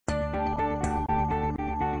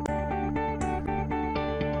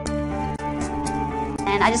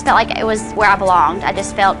and I just felt like it was where I belonged. I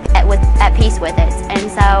just felt at peace with it,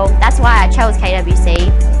 and so that's why I chose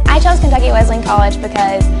KWC. I chose Kentucky Wesleyan College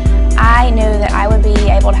because I knew that I would be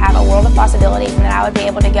able to have a world of possibilities and that I would be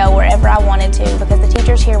able to go wherever I wanted to because the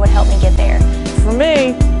teachers here would help me get there. For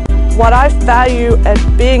me, what I value at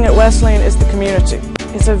being at Wesleyan is the community.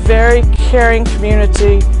 It's a very caring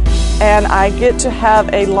community, and I get to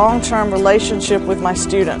have a long-term relationship with my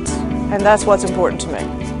students, and that's what's important to me.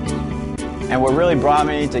 And what really brought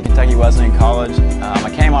me to Kentucky Wesleyan College, I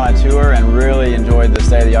came on a tour and really enjoyed the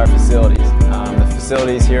state-of-the-art facilities. The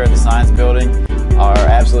facilities here at the Science Building are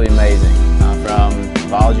absolutely amazing, from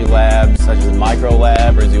biology labs such as a micro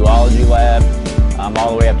lab or zoology lab,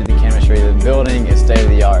 all the way up to the chemistry. The building is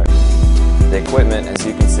state-of-the-art. The equipment, as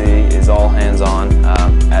you can see, is all hands-on.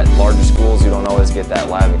 At larger schools, you don't always get that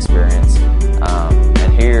lab experience.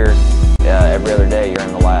 And here, every other day, you're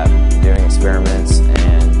in the lab doing experiments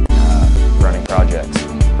and running projects.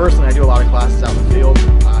 Personally, I do a lot of classes out in the field.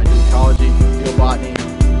 I do ecology, field botany,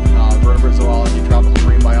 vertebrate zoology, tropical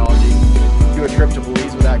marine biology. Do a trip to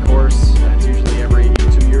Belize with that course, and it's usually every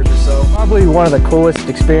 2 years or so. Probably one of the coolest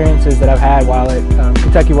experiences that I've had while at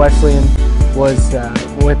Kentucky Wesleyan was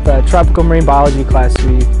with tropical marine biology class.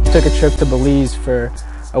 We took a trip to Belize for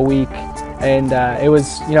a week, and it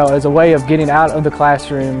was a way of getting out of the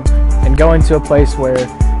classroom and going to a place where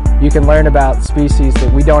you can learn about species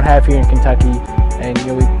that we don't have here in Kentucky. And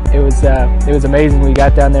it was amazing. We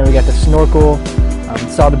got down there, we got to snorkel,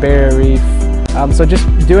 saw the barrier reef. So just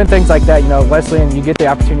doing things like that, at Wesleyan, you get the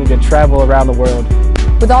opportunity to travel around the world.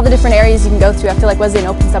 With all the different areas you can go to, I feel like Wesleyan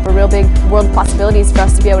opens up a real big world of possibilities for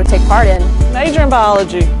us to be able to take part in. Major in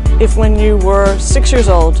biology. If when you were 6 years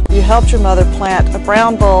old, you helped your mother plant a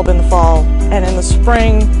brown bulb in the fall, and in the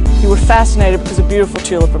spring you were fascinated because a beautiful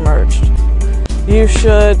tulip emerged. You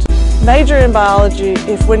should major in biology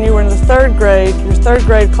if when you were in the third grade, your third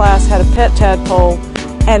grade class had a pet tadpole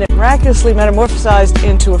and it miraculously metamorphosized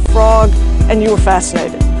into a frog and you were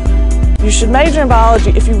fascinated. You should major in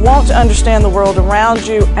biology if you want to understand the world around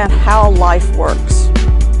you and how life works.